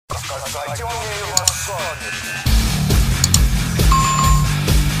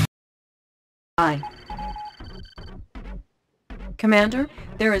Commander,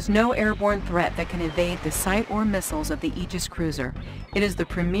 there is no airborne threat that can evade the sight or missiles of the Aegis cruiser. It is the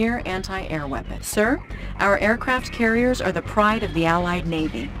premier anti-air weapon. Sir, our aircraft carriers are the pride of the Allied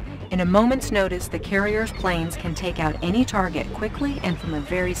Navy. In a moment's notice, the carrier's planes can take out any target quickly and from a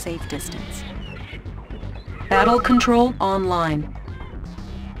very safe distance. Battle control online.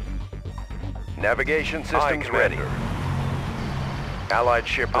 Navigation systems ready. Allied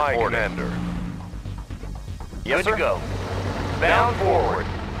ship reporting. Commander. Yes, sir. Good to go. Bound forward.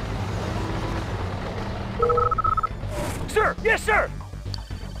 Sir! Yes, sir!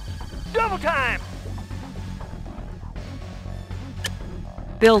 Double time!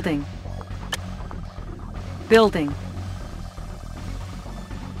 Building. Building.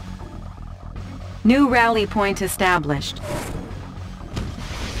 New rally point established.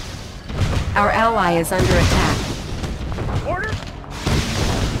 Our ally is under attack. Orders?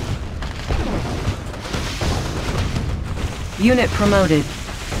 Unit promoted.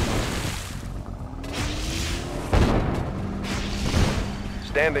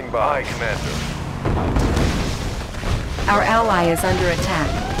 Standing by, Commander. Our ally is under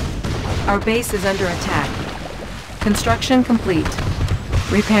attack. Our base is under attack. Construction complete.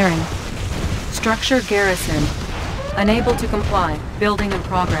 Repairing. Structure garrisoned. Unable to comply. Building in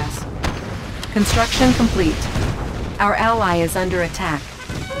progress. Construction complete. Our ally is under attack.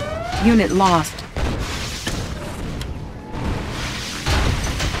 Unit lost.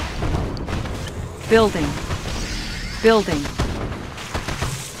 Building. Building.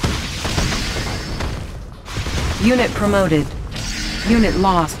 Unit promoted. Unit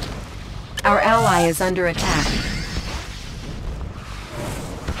lost. Our ally is under attack.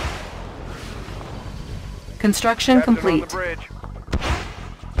 Construction Captain complete. on the bridge.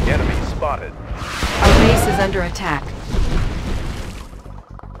 Enemy spotted. Our base is under attack.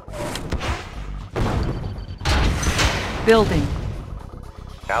 Building.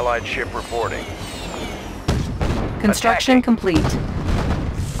 Allied ship reporting. Construction Attacking. complete.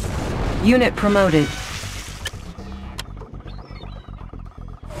 Unit promoted.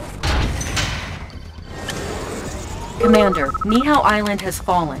 Commander, Niihau Island has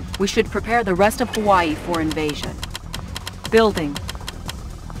fallen. We should prepare the rest of Hawaii for invasion. Building.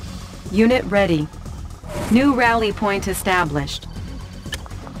 Unit ready. New rally point established.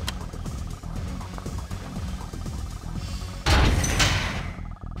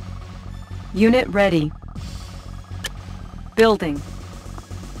 Unit ready. Building.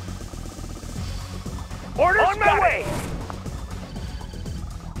 Orders? On my way!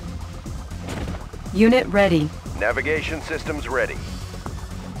 Unit ready. Navigation systems ready.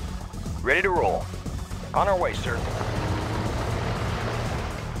 Ready to roll. On our way, sir.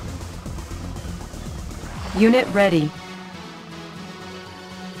 Unit ready.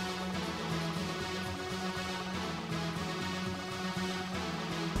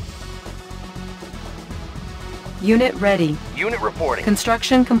 Unit ready. Unit reporting.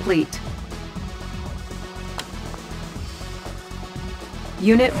 Construction complete.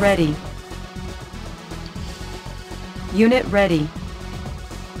 Unit ready. Unit ready.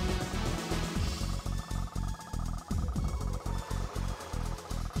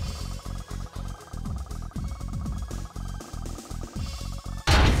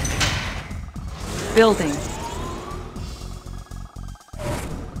 Building.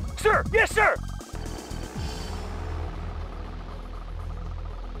 Sir! Yes, sir!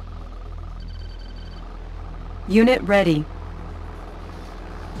 Unit ready.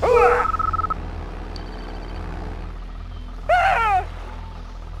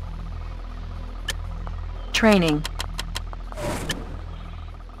 Training.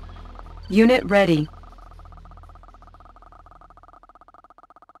 Unit ready.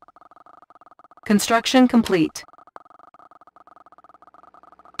 Construction complete.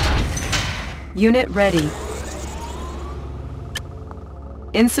 Unit ready.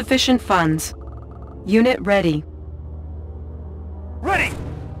 Insufficient funds. Unit ready. Ready!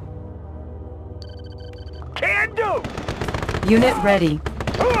 Can do! Unit ready.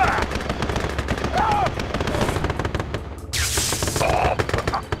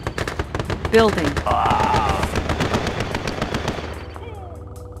 Building.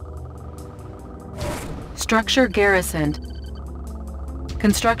 Structure garrisoned.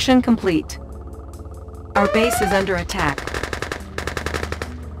 Construction complete. Our base is under attack.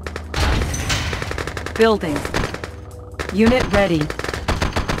 Building. Unit ready.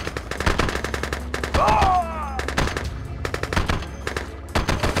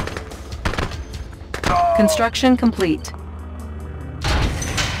 Construction complete.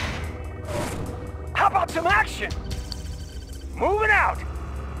 some action? Moving out.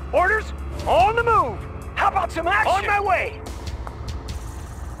 Orders on the move. How about some action? On my way.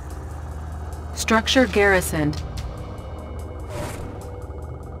 Structure garrisoned.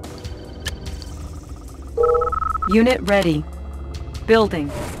 Unit ready. Building.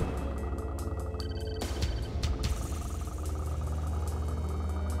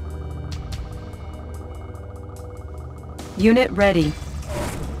 Unit ready.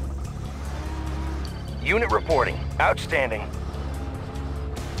 Unit reporting. Outstanding.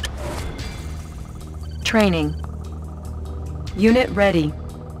 Training. Unit ready.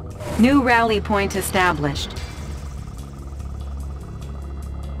 New rally point established.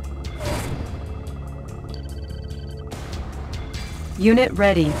 Unit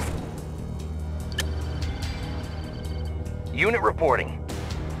ready. Unit reporting.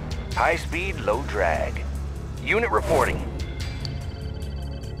 High speed, low drag. Unit reporting.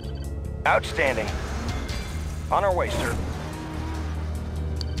 Outstanding. On our way, sir.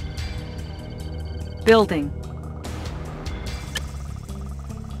 Building.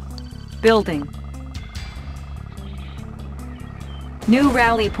 Building. New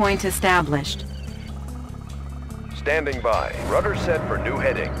rally point established. Standing by. Rudder set for new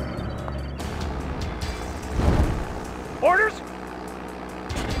heading. Orders?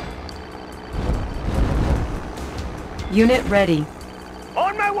 Unit ready.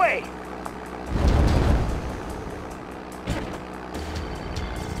 On my way.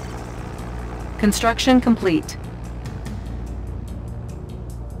 Construction complete.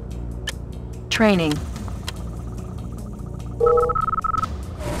 Training.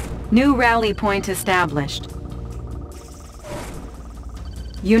 New rally point established.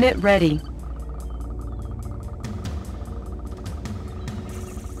 Unit ready.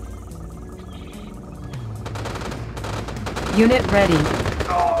 Unit ready.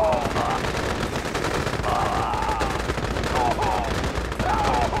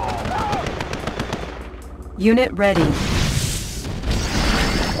 Unit ready.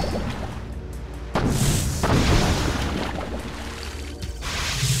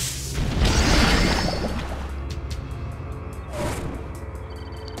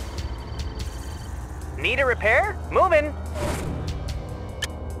 Need a repair? Moving.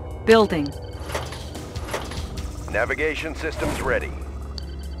 Building. Navigation systems ready.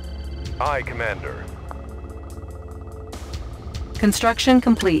 Aye, Commander. Construction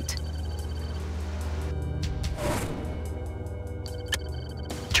complete.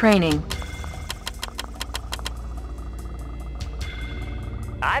 Training.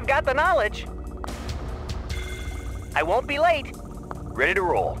 I've got the knowledge. I won't be late. Ready to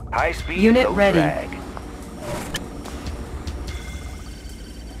roll. High speed, Unit low ready. drag.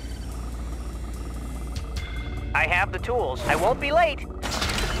 I have the tools. I won't be late.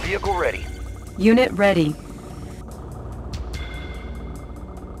 Vehicle ready. Unit ready.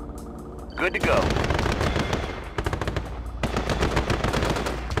 Good to go.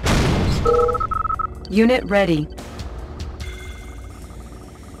 Unit ready.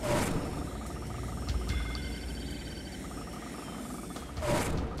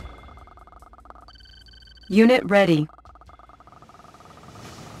 Unit ready.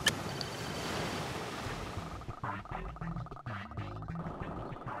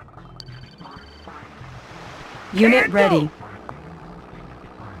 Unit ready.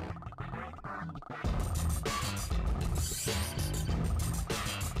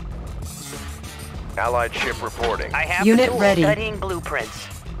 Allied ship reporting. I have Unit the tools. ready. Studying blueprints.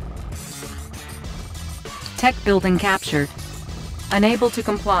 Tech building captured. Unable to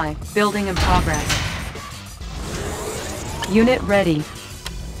comply. Building in progress. Unit ready.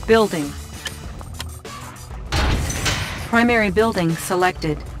 Building. Primary building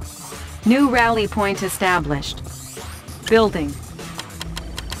selected. New rally point established. Building.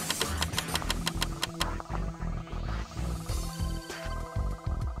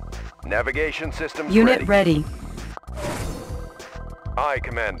 Navigation systems Unit ready. Aye,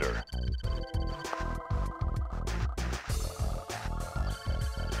 Commander.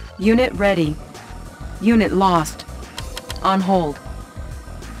 Unit ready. Unit lost. On hold.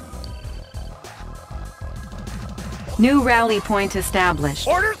 New rally point established.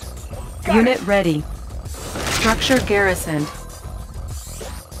 Orders? Got Unit it. ready. Structure garrisoned.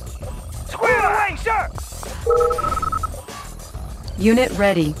 Square away, sir! Unit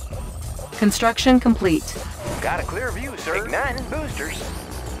ready. Construction complete. Got a clear view, sir. Igniting boosters.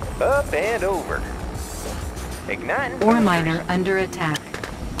 Up and over. Igniting Ore boosters. miner under attack.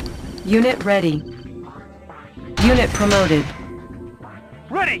 Unit ready. Unit promoted.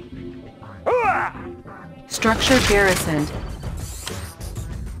 Ready! Hooah! Structure garrisoned.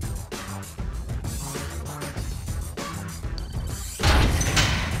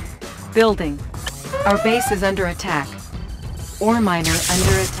 Building. Our base is under attack. Ore miner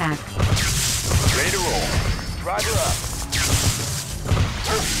under attack. Ready to roll. Driver up.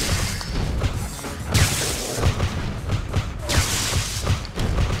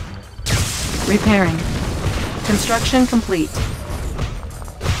 Repairing. Construction complete.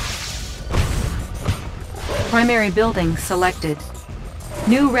 Primary building selected.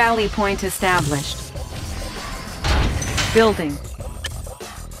 New rally point established. Building.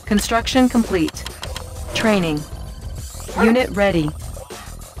 Construction complete. Training. Unit ready.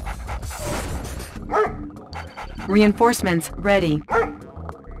 Reinforcements ready.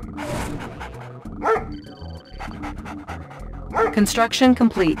 Construction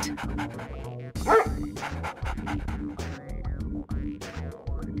complete.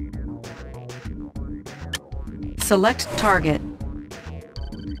 Select target.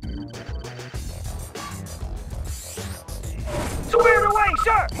 Squared away,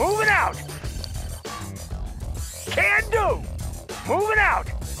 sir! Moving out! Can do! Moving out!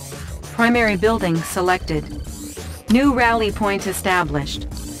 Primary building selected. New rally point established.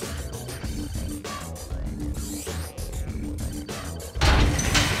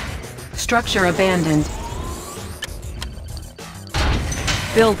 Structure abandoned.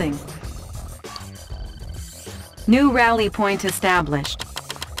 Building. New rally point established.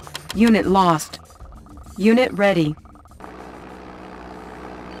 Unit lost. Unit ready.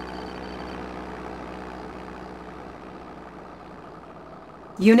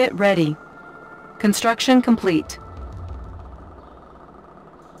 Unit ready. Construction complete.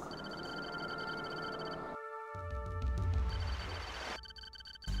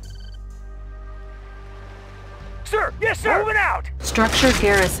 Sir! Yes, sir! Moving out! Structure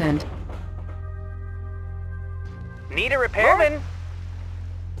garrisoned. Need a repairman?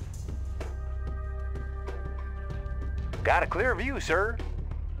 Got a clear view, sir.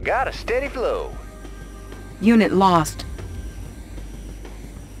 Got a steady flow. Unit lost.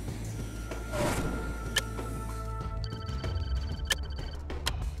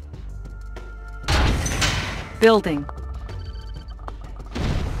 Building.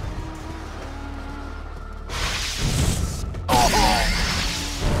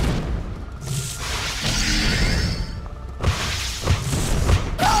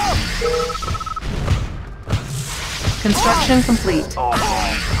 Construction complete.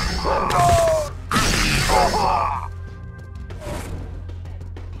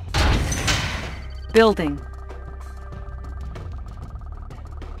 Building.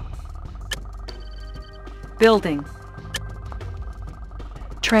 Building.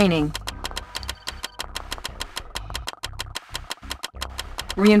 Training.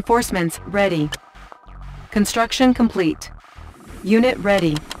 Reinforcements ready. Construction complete. Unit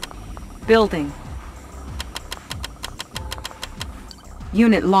ready. Building.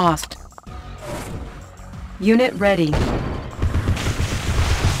 Unit lost. Unit ready.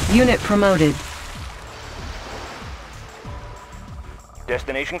 Unit promoted.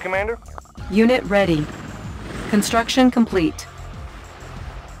 Destination, Commander? Unit ready. Construction complete.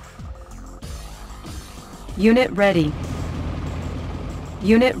 Unit ready.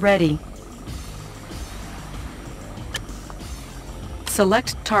 Unit ready.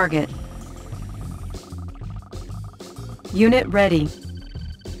 Select target. Unit ready.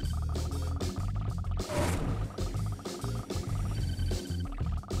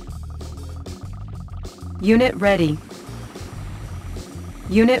 Unit ready.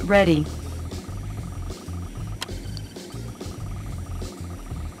 Unit ready.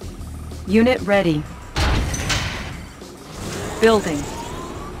 Unit ready. Building.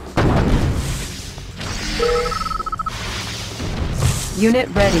 Unit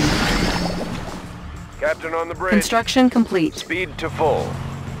ready. Captain on the bridge. Construction complete. Speed to full.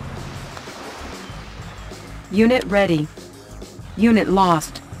 Unit ready. Unit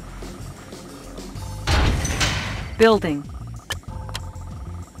lost. Building.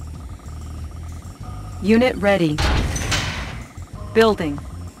 Unit ready. Building.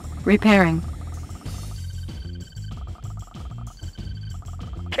 Repairing.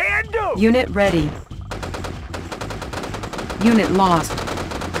 Can do! Unit ready. Unit lost.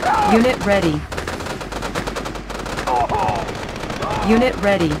 Unit ready. Unit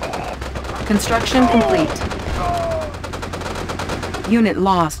ready. Construction complete. Unit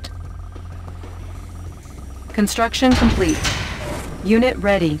lost. Construction complete. Unit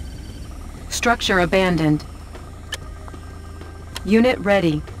ready. Structure abandoned. Unit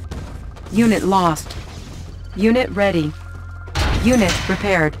ready. Unit lost. Unit ready. Unit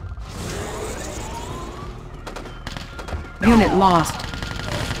repaired. Unit lost.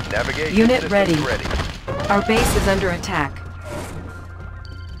 Navigation Unit systems ready. ready. Our base is under attack.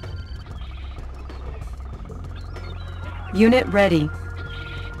 Unit ready.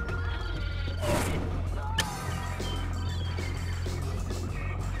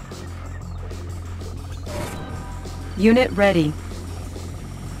 Unit ready.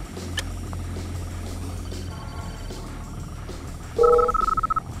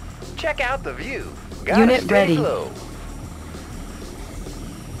 Check out the view. Got Unit a steady ready. flow.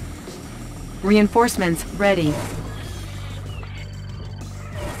 Reinforcements ready.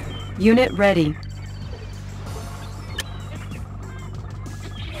 Unit ready.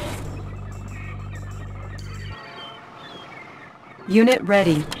 Unit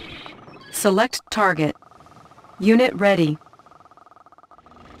ready. Select target. Unit ready.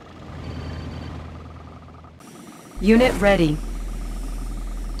 Unit ready.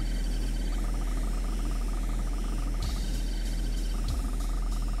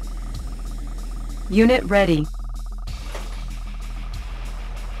 Unit ready.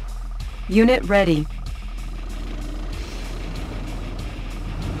 Unit ready.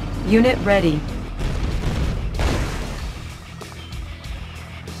 Unit ready.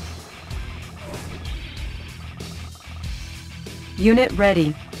 Unit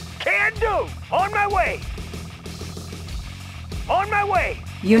ready. Can do! On my way! On my way!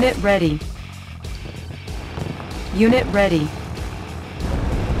 Unit ready. Unit ready.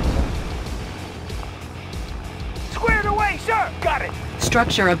 Squared away, sir! Got it!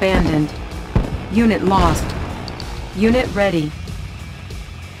 Structure abandoned. Unit lost. Unit ready.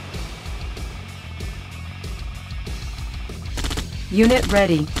 Unit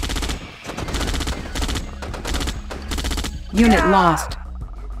ready. Unit lost.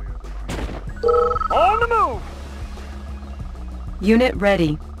 On the move! Unit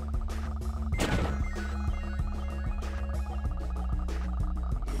ready.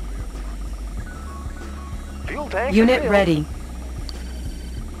 Fuel tanks are Unit filled. ready.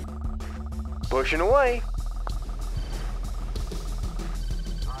 Pushing away.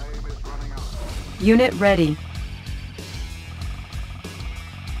 Unit ready.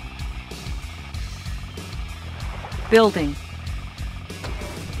 Building.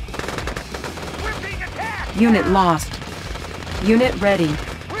 We're being attacked! Unit lost. Unit ready.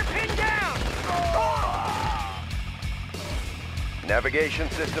 We're pinned down! Navigation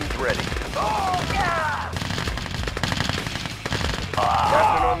systems ready. Oh, yeah!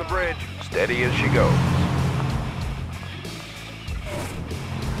 Captain on the bridge. Steady as she goes.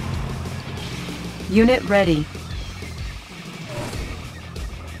 Unit ready.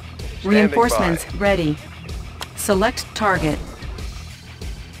 Reinforcements by. ready. Select target.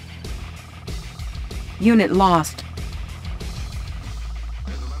 Unit lost.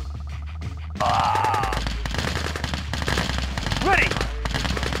 Ready!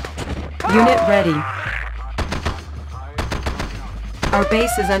 Unit ready. Our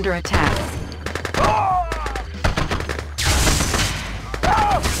base is under attack.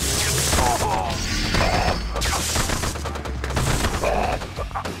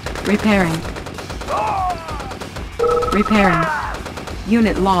 Repairing. Repairing.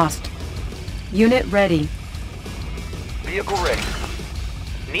 Unit lost. Unit ready. Vehicle ready.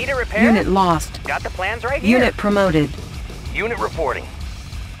 Need a repair? Unit lost. Got the plans right here. Unit promoted. Unit reporting.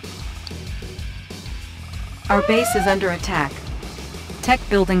 Our base is under attack. Tech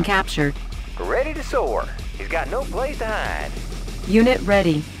building captured. Ready to soar. He's got no place to hide. Unit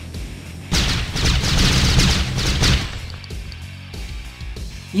ready.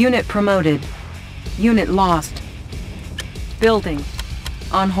 Unit promoted. Unit lost. Building.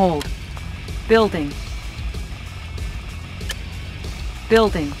 On hold. Building.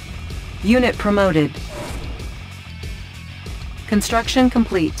 Building. Unit promoted. Construction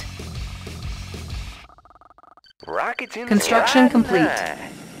complete. Rockets in Construction riding complete. high.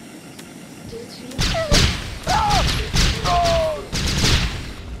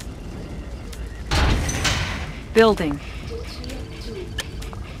 Building.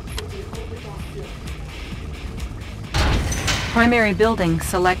 Primary building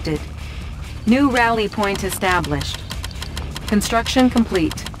selected. New rally point established. Construction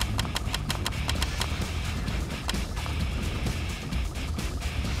complete.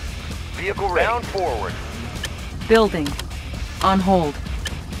 Vehicle ready. Bound forward. Building. On hold.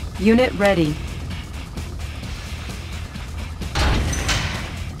 Unit ready.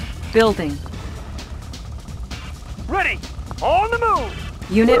 Building. Ready! On the move!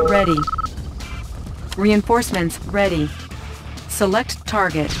 Unit ready. Reinforcements ready. Select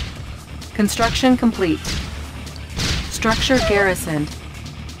target. Construction complete. Structure garrisoned.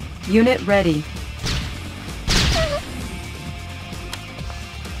 Unit ready.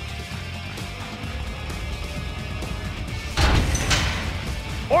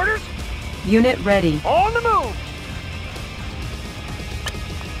 Orders! Unit ready. On the move!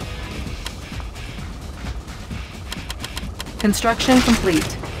 Construction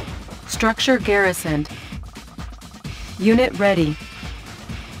complete. Structure garrisoned. Unit ready.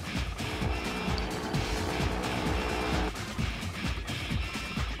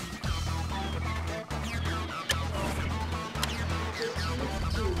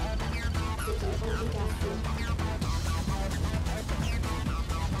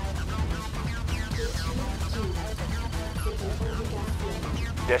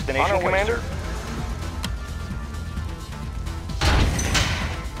 Destination, Commander?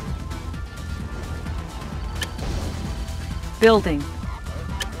 Building.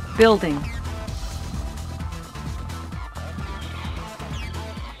 Building.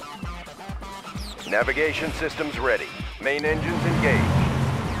 Navigation systems ready. Main engines engaged.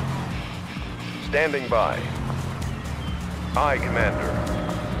 Standing by. Aye, Commander.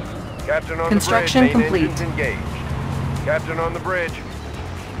 Captain on Construction the bridge. Main complete. engines engaged. Captain on the bridge.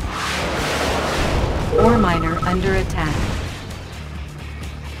 Ore miner under attack.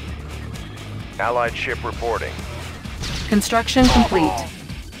 Allied ship reporting. Construction complete.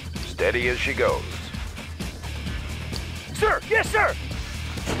 Steady as she goes. Sir! Yes, sir!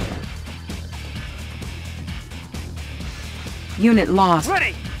 Unit lost.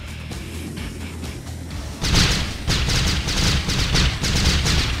 Ready!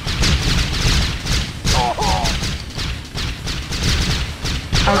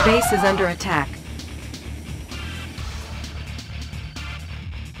 Our base is under attack.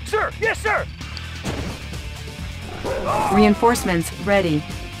 Sir! Yes, sir! Reinforcements ready.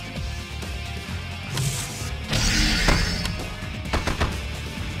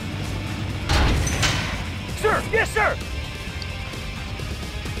 Sir! Yes, sir!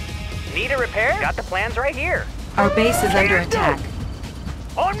 Need a repair? Got the plans right here. Our base is under attack.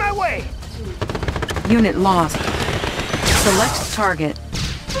 On my way! Unit lost. Select target.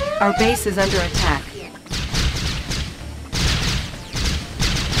 Our base is under attack.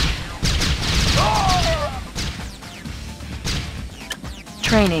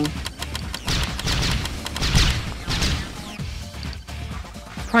 Training.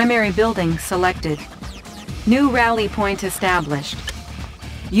 Primary building selected. New rally point established.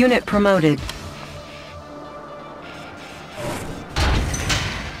 Unit promoted.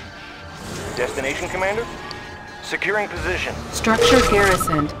 Destination, Commander? Securing position. Structure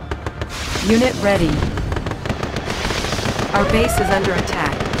garrisoned. Unit ready. Our base is under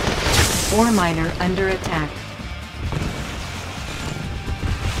attack. Ore miner under attack.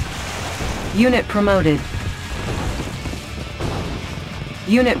 Unit promoted.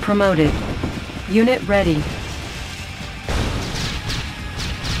 Unit promoted. Unit ready.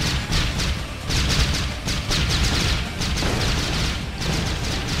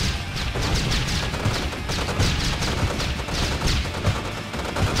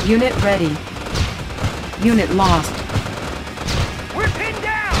 Unit ready. Unit lost. We're pinned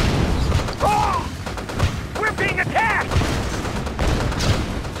down! Oh! We're being attacked!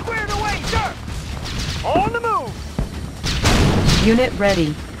 Squared away, sir! On the move! Unit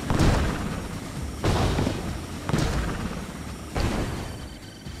ready.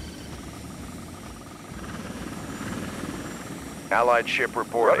 Allied ship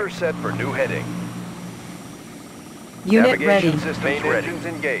reporting. Rudder set for new heading. Unit ready. Navigation systems Main ready. Engines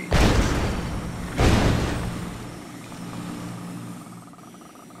engaged.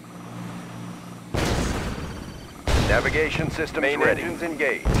 Navigation systems Main ready. Engines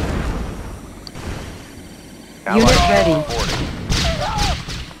engaged. Unit ready. Reporting.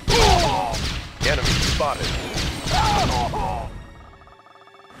 Enemy spotted.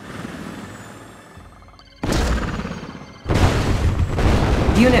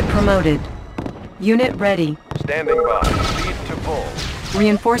 Unit promoted. Unit ready. Standing by. Speed to full.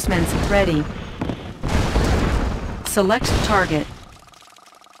 Reinforcements ready. Select target.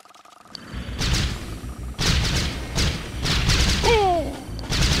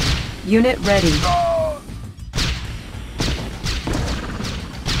 Unit ready.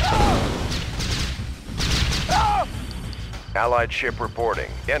 Allied ship reporting.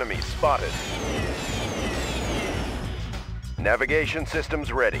 Enemy spotted. Navigation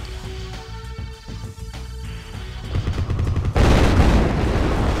systems ready.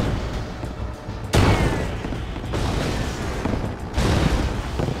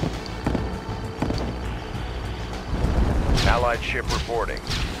 Allied ship reporting.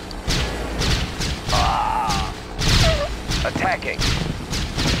 Attacking.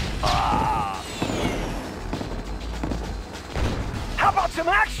 How about some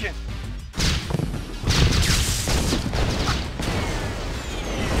action?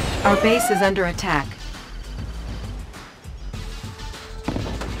 Our base is under attack.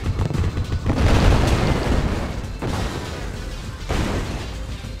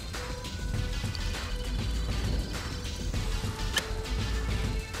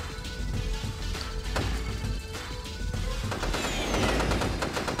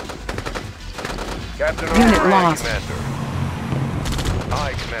 Captain on Unit the bridge, lost. Commander.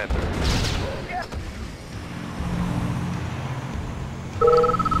 Aye, Commander.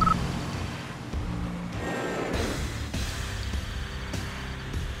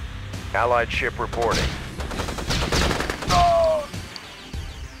 Allied ship reporting.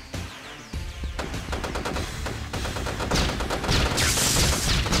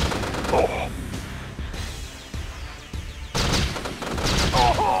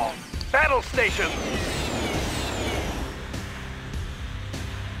 Oh, battle station.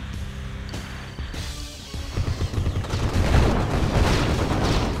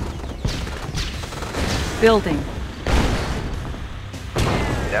 Building.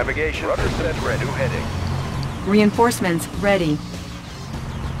 Navigation rudder set ready. New heading. Reinforcements ready.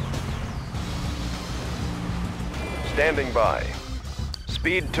 Standing by.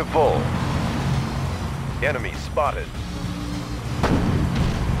 Speed to full. Enemy spotted.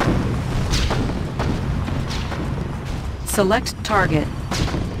 Select target.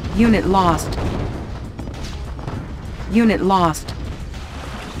 Unit lost. Unit lost.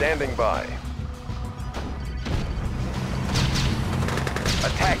 Standing by.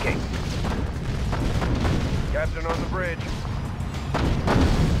 Attacking. Captain on the bridge.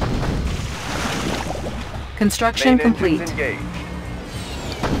 Construction Main complete. engines engaged.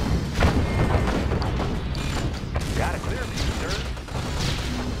 Got a clear view, sir.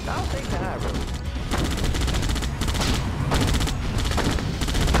 I'll take the high road.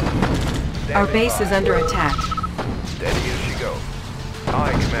 Our Standing base by. is under attack. Steady as she goes.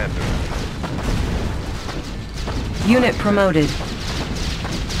 Aye, Commander. Unit promoted.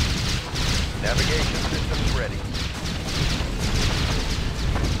 Navigation systems ready.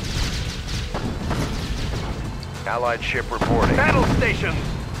 Allied ship reporting. Battle stations.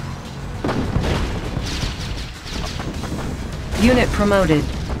 Unit promoted.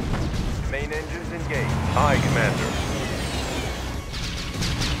 Main engines engaged. Aye, Commander.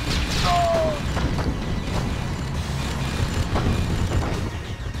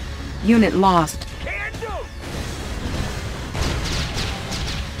 Unit lost. Can do.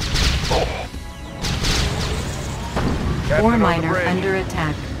 Captain Ore on the miner bridge. under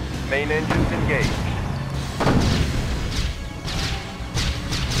attack. Main engines engaged.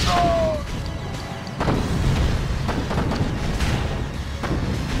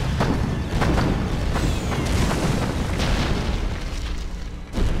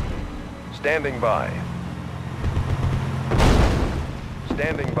 Standing by.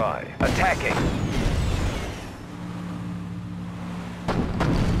 Standing by. Attacking.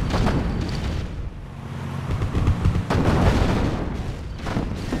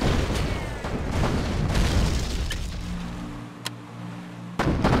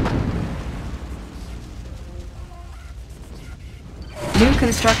 New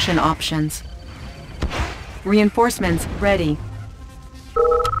construction options. Reinforcements ready.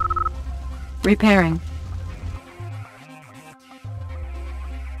 Repairing.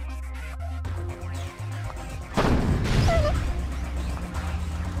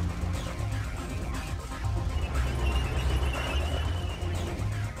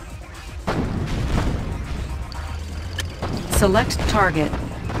 Select target.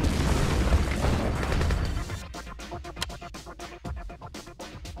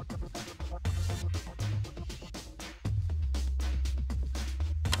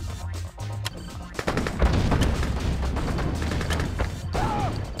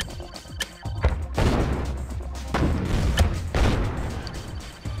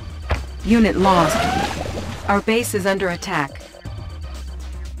 Unit lost. Our base is under attack.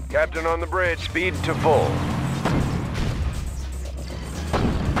 Captain on the bridge. Speed to full.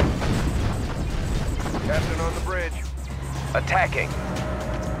 Captain on the bridge. Attacking.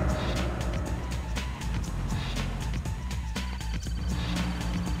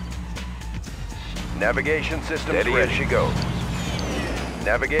 Navigation systems Steady ready. as she goes.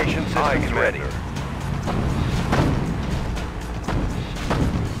 Navigation systems ready.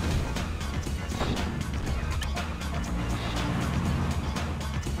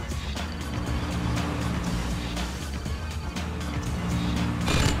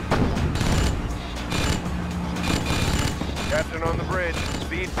 Captain on the bridge.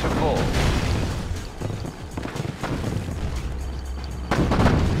 Speed to full.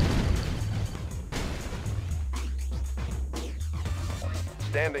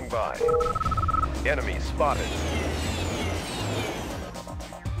 Standing by. Enemy spotted.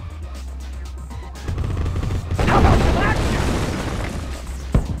 How about some action?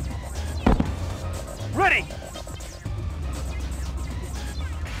 Ready.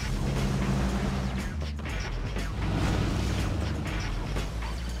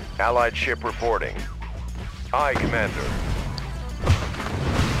 Allied ship reporting. Aye, Commander.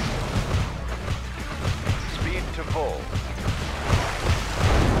 Speed to full.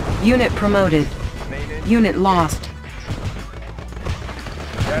 Unit promoted. Main engine. Unit lost.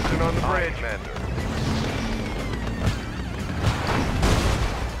 Captain on the bridge. Commander.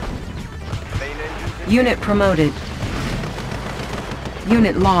 Main engines. Unit promoted.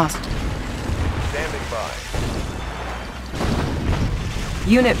 Unit lost. Standing by.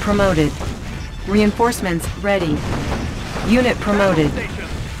 Unit promoted. Reinforcements ready. Unit promoted. Station.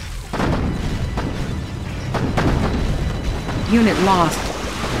 Unit lost.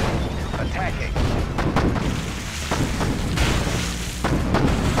 Attacking.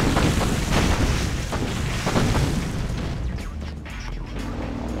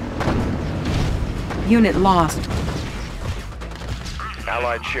 Unit lost.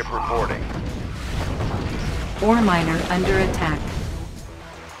 Allied ship reporting. Ore miner under attack.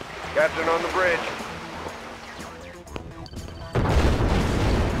 Captain on the bridge.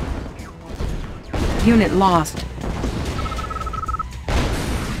 Unit lost.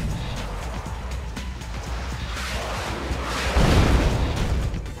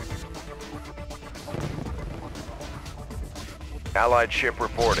 Allied ship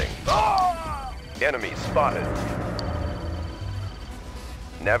reporting. Enemy spotted.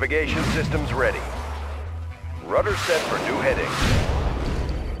 Navigation systems ready. Rudder set for new heading.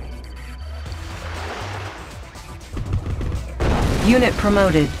 Unit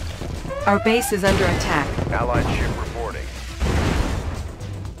promoted. Our base is under attack. Allied ship reporting.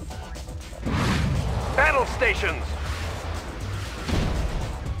 Battle stations.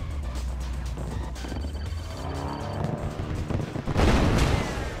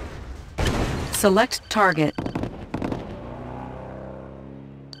 Select target.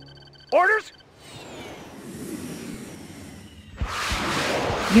 Orders?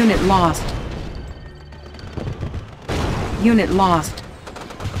 Unit lost. Unit lost.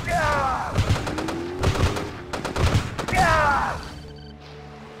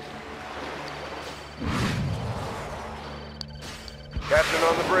 Captain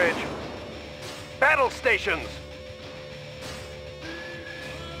on the bridge. Battle stations.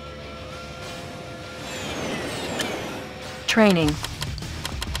 Training.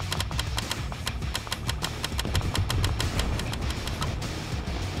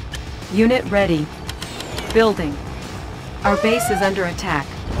 Unit ready. Building. Our base is under attack.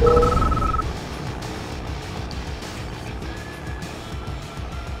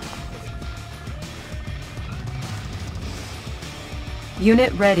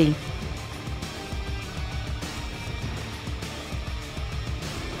 Unit ready.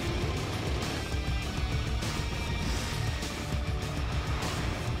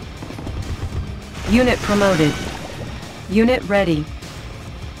 Unit promoted. Unit ready.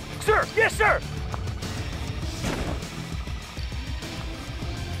 Sir, yes, sir.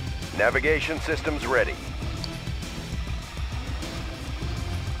 Navigation systems ready.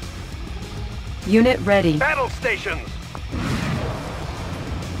 Unit ready. Battle stations.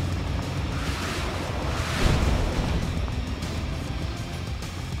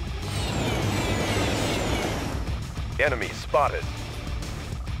 Enemy spotted.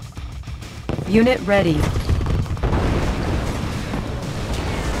 Unit ready.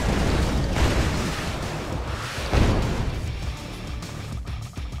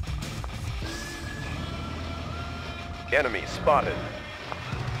 Enemy spotted.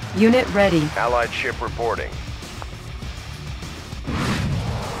 Unit ready. Allied ship reporting.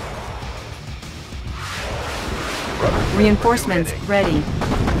 Reinforcements ready.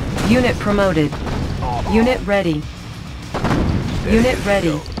 Unit promoted. Unit ready. Unit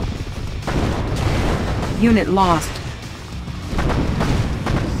ready. Unit lost.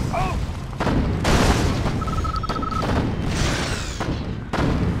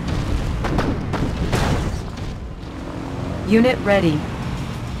 Unit ready.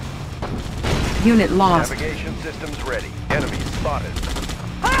 Unit lost. Navigation systems ready. Enemy spotted.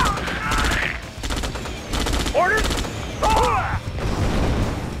 Orders?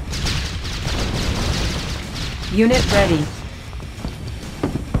 Unit ready.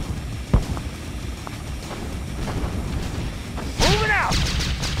 Moving out.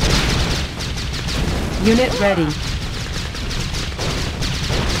 Unit ready.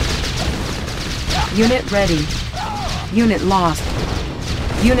 Unit ready. Unit lost.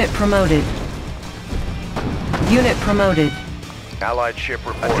 Unit promoted. Unit promoted. Allied ship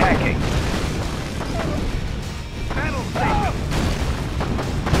reporting. Attacking. Battle station.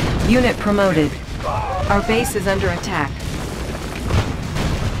 Unit promoted. Our base is under attack.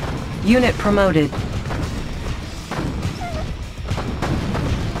 Unit promoted. Check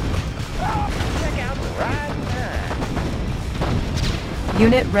out the ride.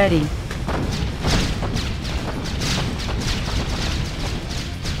 Unit ready.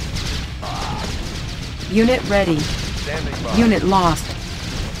 Unit ready. Standing by. Unit lost.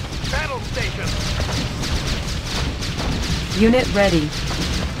 Battle station. Unit ready.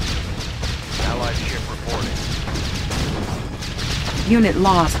 Allied ship reporting. Unit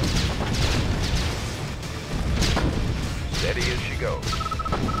lost. Steady as she goes.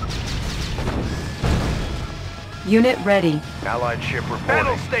 Unit ready. Allied ship reporting.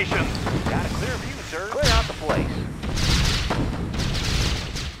 Battle station. Got a clear view, sir. Clear out the place.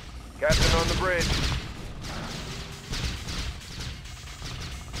 Captain on the bridge.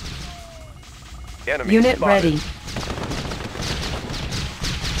 Enemy Unit spotted. ready.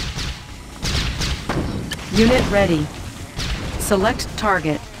 Unit ready. Select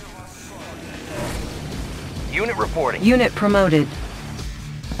target. Unit reporting. Unit promoted.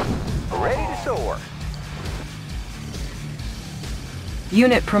 Ready to soar.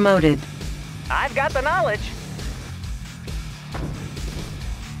 Unit promoted. I've got the knowledge.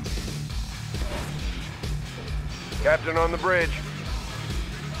 Captain on the bridge.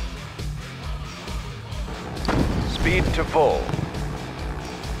 Speed to full.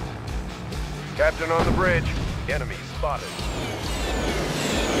 Captain on the bridge. Enemy spotted.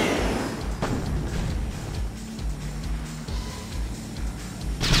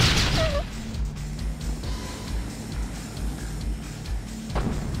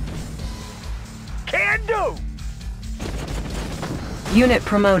 Can do. Unit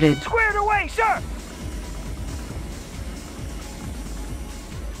promoted. Squared away, sir.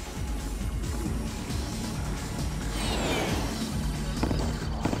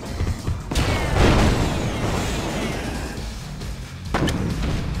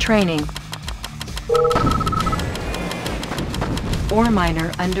 Training. Ore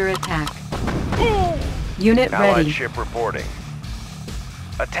miner under attack. Unit Allied ready. ship reporting.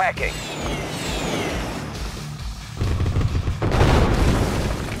 Attacking.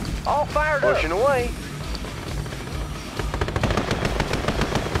 All fired Pushing up. away.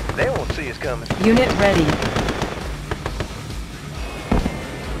 They won't see us coming. Unit ready.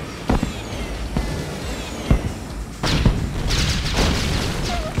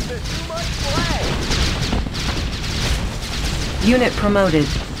 There's too much flag. Unit promoted.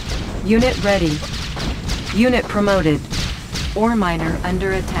 Unit ready. Unit promoted. Ore miner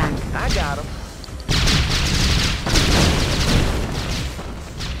under attack. I got him.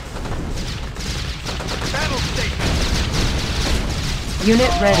 Battle station.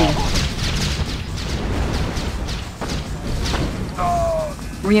 Unit ready.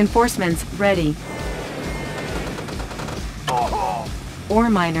 Reinforcements ready. Ore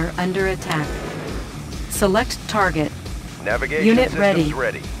miner under attack. Select target. Navigation Unit systems ready.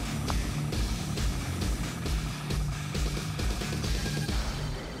 ready.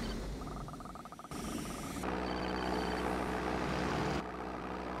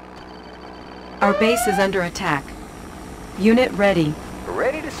 Our base is under attack. Unit ready.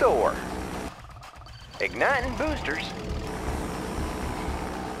 Ready to soar. Igniting boosters.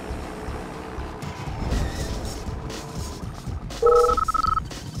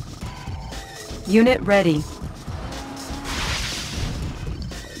 Unit ready.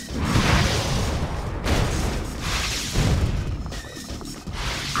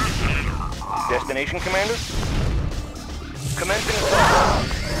 Destination, Commander? Commencing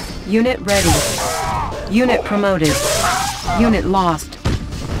assault. Unit ready. Unit promoted. Unit lost.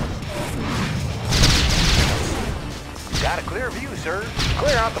 Got a clear view, sir.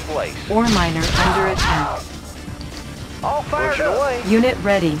 Clear out the place. Ore miner under attack. All fired Pushing up. away. Unit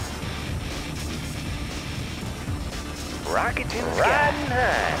ready. Rocket to the sky. Riding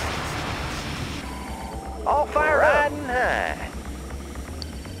high. All fired up. Riding high.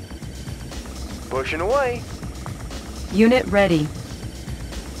 Pushing away. Unit ready.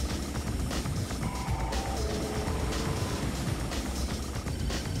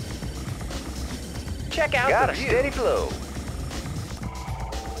 Check out Got the a view. steady flow.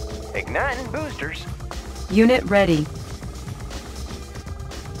 Igniting boosters. Unit ready.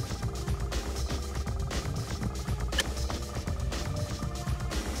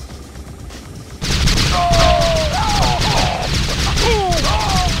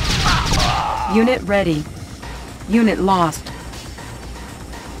 Unit ready. Unit lost.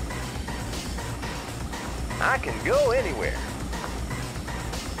 I can go anywhere.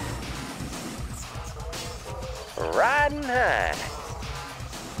 Riding high.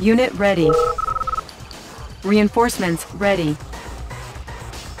 Unit ready. Reinforcements ready.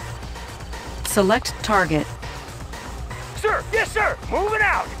 Select target. Sir, yes, sir. Moving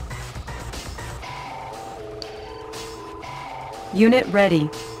out. Unit ready.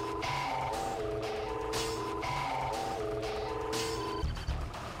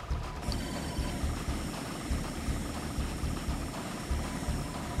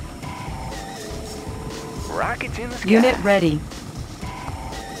 Rockets in the sky. Unit ready.